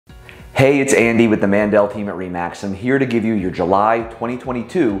Hey, it's Andy with the Mandel team at RE/MAX. I'm here to give you your July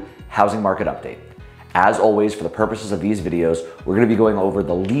 2022 housing market update. As always, for the purposes of these videos, we're going to be going over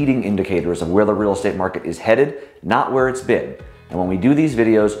the leading indicators of where the real estate market is headed, not where it's been. And when we do these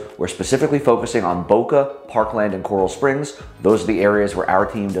videos, we're specifically focusing on Boca, Parkland, and Coral Springs. Those are the areas where our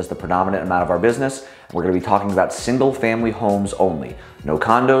team does the predominant amount of our business. And we're going to be talking about single-family homes only. No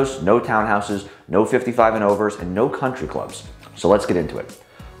condos, no townhouses, no 55 and overs, and no country clubs. So let's get into it.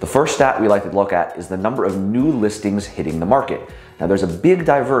 The first stat we like to look at is the number of new listings hitting the market. Now there's a big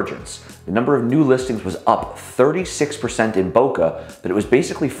divergence. The number of new listings was up 36% in Boca, but it was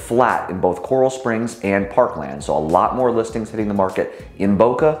basically flat in both Coral Springs and Parkland. So a lot more listings hitting the market in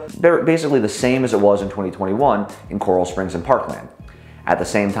Boca. They're basically the same as it was in 2021 in Coral Springs and Parkland. At the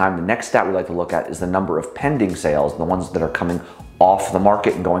same time, the next stat we like to look at is the number of pending sales, the ones that are coming off the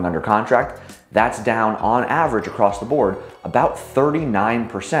market and going under contract. That's down on average across the board about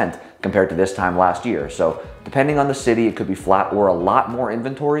 39% compared to this time last year. So depending on the city, it could be flat or a lot more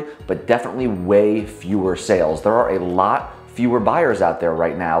inventory, but definitely way fewer sales. There are a lot fewer buyers out there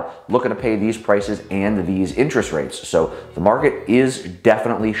right now looking to pay these prices and these interest rates. So the market is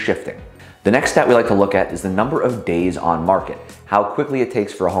definitely shifting. The next stat we like to look at is the number of days on market, how quickly it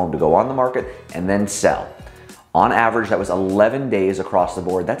takes for a home to go on the market and then sell. On average, that was 11 days across the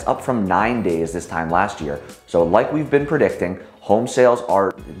board. That's up from 9 days this time last year. So like we've been predicting, home sales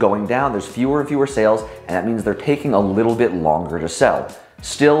are going down. There's fewer and fewer sales, and that means they're taking a little bit longer to sell.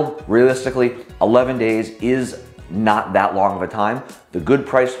 Still, realistically, 11 days is not that long of a time. The good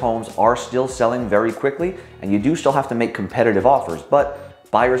priced homes are still selling very quickly, and you do still have to make competitive offers, but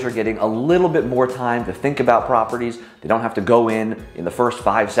buyers are getting a little bit more time to think about properties. They don't have to go in the first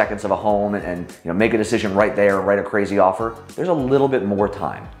 5 seconds of a home and make a decision right there and write a crazy offer. There's a little bit more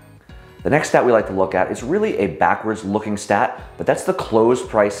time. The next stat we like to look at is really a backwards looking stat, but that's the closed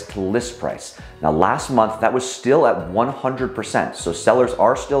price to list price. Now last month that was still at 100%, so sellers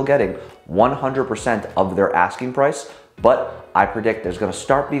are still getting 100% of their asking price, but I predict there's going to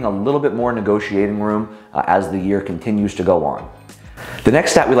start being a little bit more negotiating room as the year continues to go on. The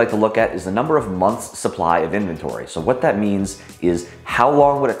next stat we like to look at is the number of months supply of inventory. So what that means is how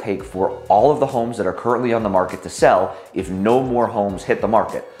long would it take for all of the homes that are currently on the market to sell if no more homes hit the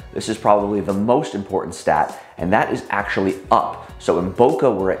market? This is probably the most important stat, and that is actually up. So in Boca,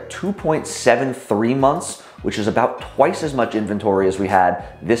 we're at 2.73 months, which is about twice as much inventory as we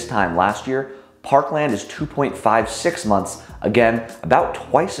had this time last year. Parkland is 2.56 months, again, about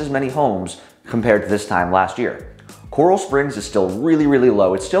twice as many homes compared to this time last year. Coral Springs is still really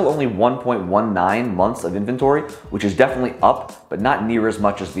low. It's still only 1.19 months of inventory, which is definitely up, but not near as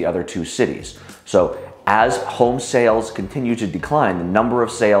much as the other two cities. So as home sales continue to decline, the number of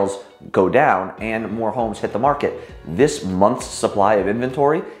sales go down and more homes hit the market, this month's supply of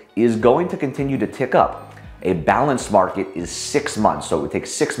inventory is going to continue to tick up. A balanced market is 6 months, so it would take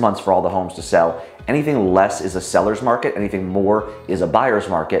 6 months for all the homes to sell. Anything less is a seller's market, anything more is a buyer's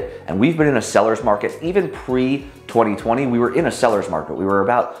market, and we've been in a seller's market even pre-2020. We were in a seller's market. We were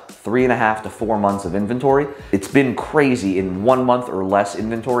about 3.5 to 4 months of inventory. It's been crazy in 1 month or less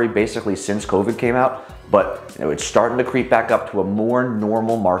inventory basically since COVID came out, but it's starting to creep back up to a more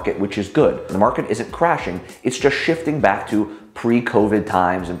normal market, which is good. The market isn't crashing, it's just shifting back to pre-COVID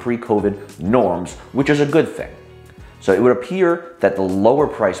times and pre-COVID norms, which is a good thing. So it would appear that the lower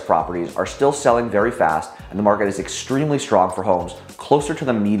priced properties are still selling very fast and the market is extremely strong for homes closer to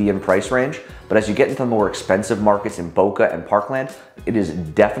the median price range. But as you get into the more expensive markets in Boca and Parkland, it is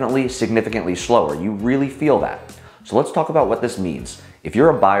definitely significantly slower. You really feel that. So let's talk about what this means. If you're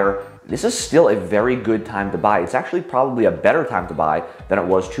a buyer, this is still a very good time to buy. It's actually probably a better time to buy than it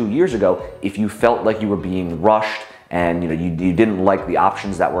was 2 years ago if you felt like you were being rushed and you didn't like the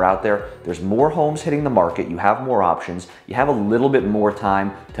options that were out there. There's more homes hitting the market, you have more options, you have a little bit more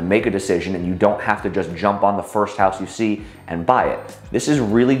time to make a decision, and you don't have to just jump on the first house you see and buy it. This is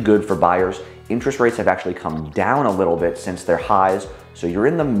really good for buyers. Interest rates have actually come down a little bit since their highs, so you're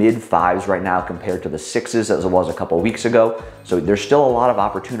in the mid-5s right now compared to the 6s as it was a couple weeks ago. So there's still a lot of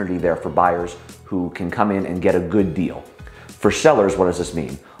opportunity there for buyers who can come in and get a good deal. For sellers, what does this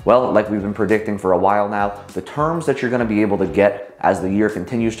mean? Well, like we've been predicting for a while now, the terms that you're going to be able to get as the year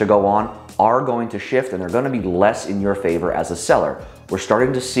continues to go on are going to shift, and they're going to be less in your favor as a seller. We're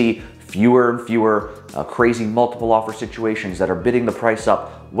starting to see fewer and fewer crazy multiple offer situations that are bidding the price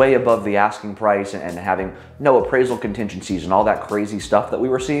up way above the asking price and having no appraisal contingencies and all that crazy stuff that we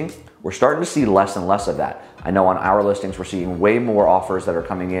were seeing. We're starting to see less and less of that. I know on our listings we're seeing way more offers that are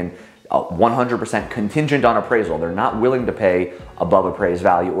coming in 100% contingent on appraisal. They're not willing to pay above appraised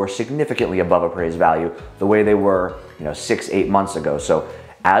value or significantly above appraised value the way they were 6-8 months ago. So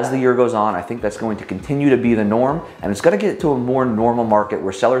As the year goes on, I think that's going to continue to be the norm, and it's going to get to a more normal market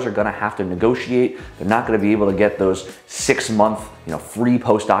where sellers are going to have to negotiate. They're not going to be able to get those 6-month, free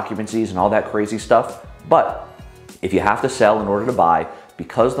post occupancies and all that crazy stuff. But if you have to sell in order to buy,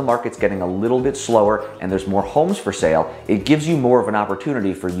 because the market's getting a little bit slower and there's more homes for sale, it gives you more of an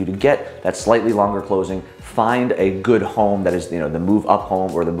opportunity for you to get that slightly longer closing, find a good home that is, the move up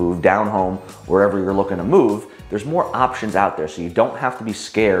home or the move down home, wherever you're looking to move. There's more options out there, so you don't have to be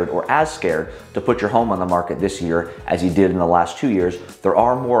scared or as scared to put your home on the market this year as you did in the last 2 years. There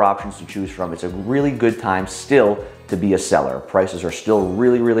are more options to choose from. It's a really good time still to be a seller. Prices are still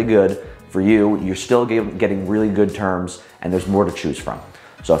really, really good for you. You're still getting really good terms, and there's more to choose from.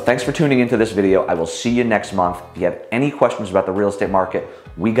 So thanks for tuning into this video. I will see you next month. If you have any questions about the real estate market,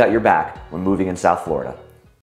 we got your back when moving in South Florida.